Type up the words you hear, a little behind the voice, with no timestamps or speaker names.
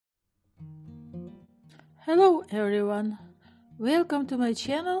Hello everyone, welcome to my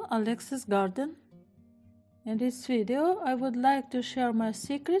channel Alexa's Garden. In this video I would like to share my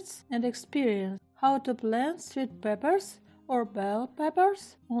secrets and experience how to plant sweet peppers or bell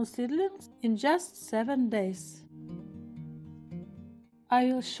peppers on seedlings in just 7 days. I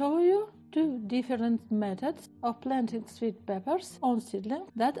will show you two different methods of planting sweet peppers on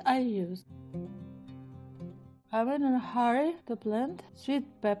seedlings that I use. I'm in a hurry to plant sweet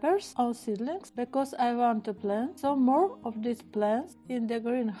peppers on seedlings because I want to plant some more of these plants in the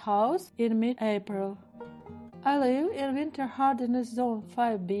greenhouse in mid-April. I live in winter hardiness zone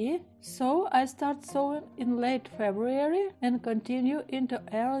 5B, so I start sowing in late February and continue into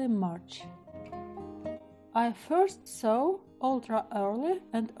early March. I first sow ultra early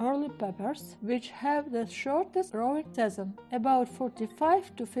and early peppers, which have the shortest growing season, about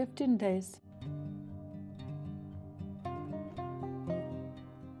 45 to 15 days.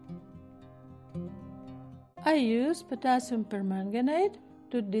 I use potassium permanganate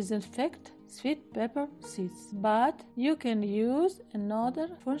to disinfect sweet pepper seeds, but you can use another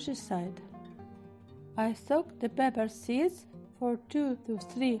fungicide. I soak the pepper seeds for 2 to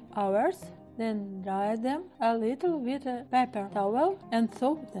 3 hours, then dry them a little with a paper towel and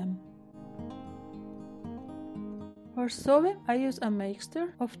soak them. For sowing, I use a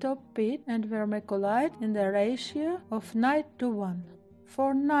mixture of top peat and vermiculite in the ratio of 9:1.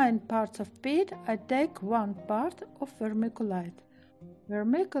 For 9 parts of peat, I take 1 part of vermiculite.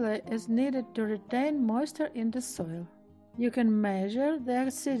 Vermiculite is needed to retain moisture in the soil. You can measure the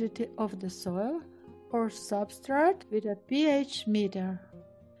acidity of the soil or substrate with a pH meter.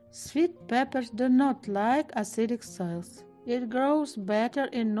 Sweet peppers do not like acidic soils. It grows better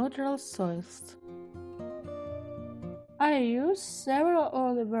in neutral soils. I use several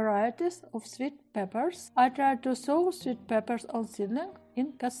early varieties of sweet peppers. I try to sow sweet peppers on seedlings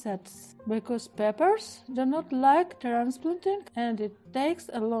in cassettes because peppers do not like transplanting and it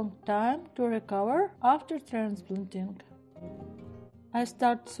takes a long time to recover after transplanting. I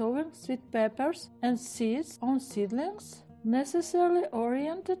start sowing sweet peppers and seeds on seedlings necessarily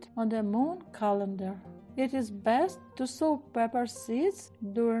oriented on the moon calendar. It is best to sow pepper seeds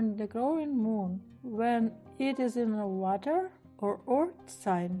during the growing moon when it is in a water or earth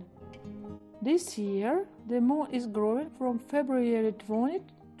sign. This year, the moon is growing from February 20th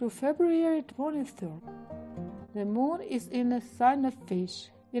to February 23rd. The moon is in a sign of fish,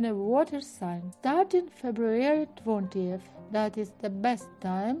 in a water sign, starting February 20th. That is the best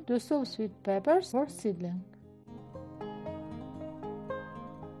time to sow sweet peppers or seedling.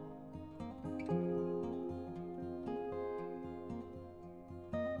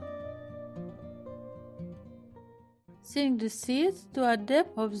 Sink the seeds to a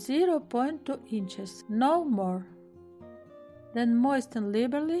depth of 0.2 inches, no more. Then moisten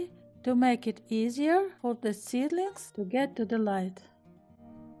liberally to make it easier for the seedlings to get to the light.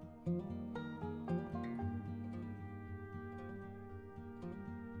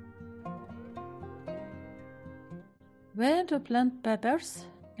 When to plant peppers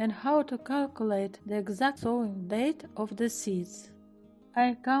and how to calculate the exact sowing date of the seeds.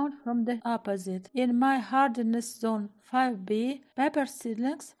 I count from the opposite. In my hardiness zone 5B, pepper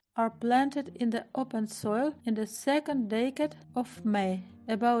seedlings are planted in the open soil in the second decade of May,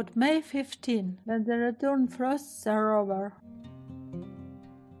 about May 15, when the return frosts are over.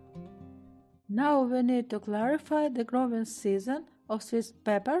 Now we need to clarify the growing season of sweet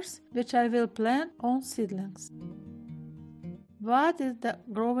peppers, which I will plant on seedlings. What is the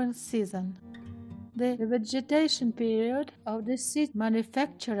growing season? The vegetation period of the seed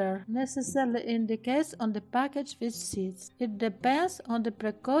manufacturer necessarily indicates on the package with seeds. It depends on the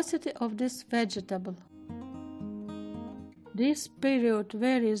precocity of this vegetable. This period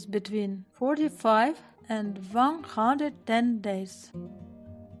varies between 45 and 110 days.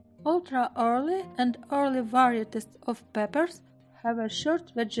 Ultra early and early varieties of peppers have a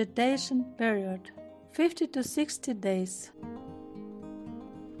short vegetation period, 50 to 60 days.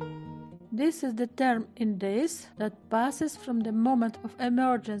 This is the term in days that passes from the moment of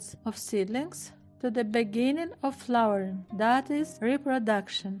emergence of seedlings to the beginning of flowering, that is,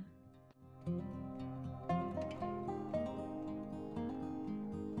 reproduction.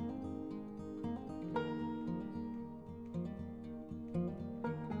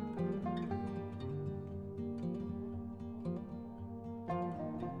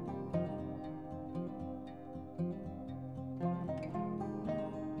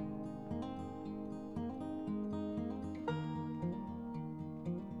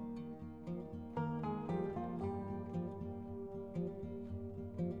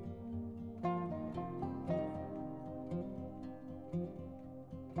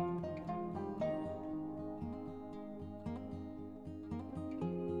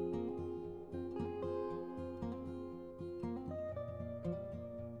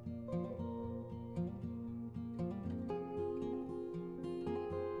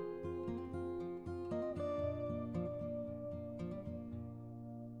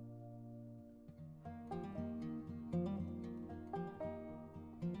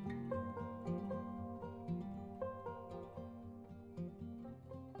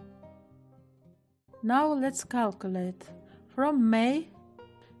 Now let's calculate. From May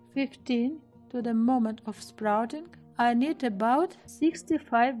 15 to the moment of sprouting, I need about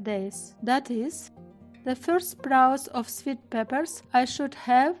 65 days. That is, the first sprouts of sweet peppers I should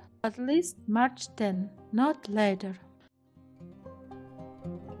have at least March 10, not later.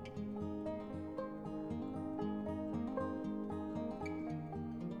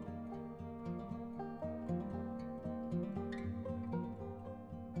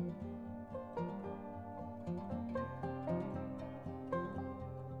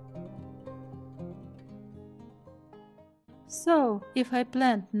 So, if I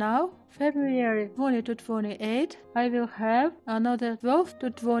plant now, February 20 to 28, I will have another 12 to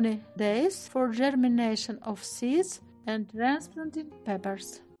 20 days for germination of seeds and transplanting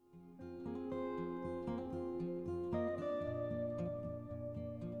peppers.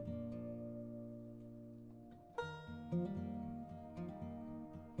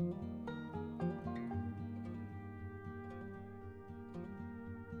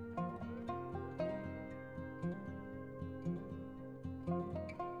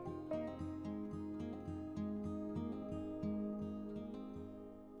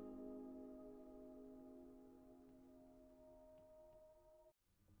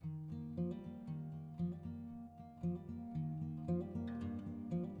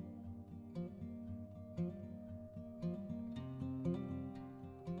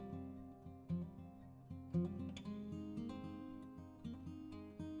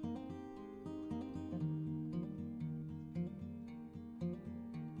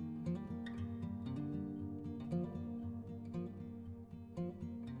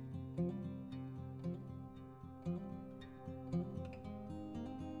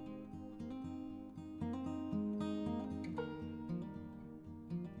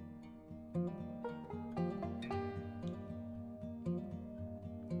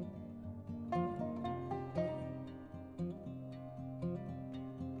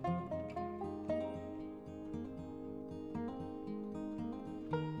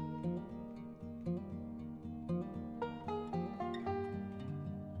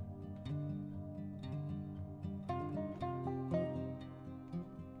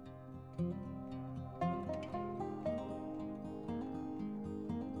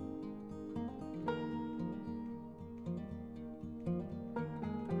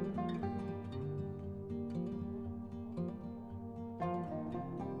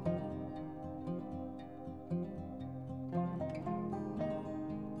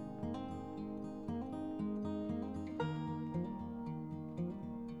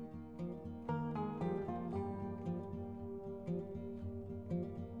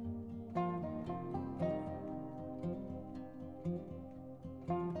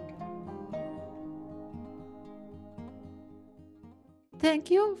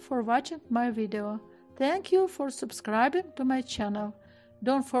 Thank you for watching my video. Thank you for subscribing to my channel.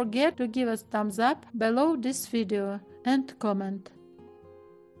 Don't forget to give us thumbs up below this video and comment.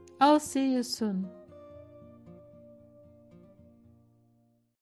 I'll see you soon.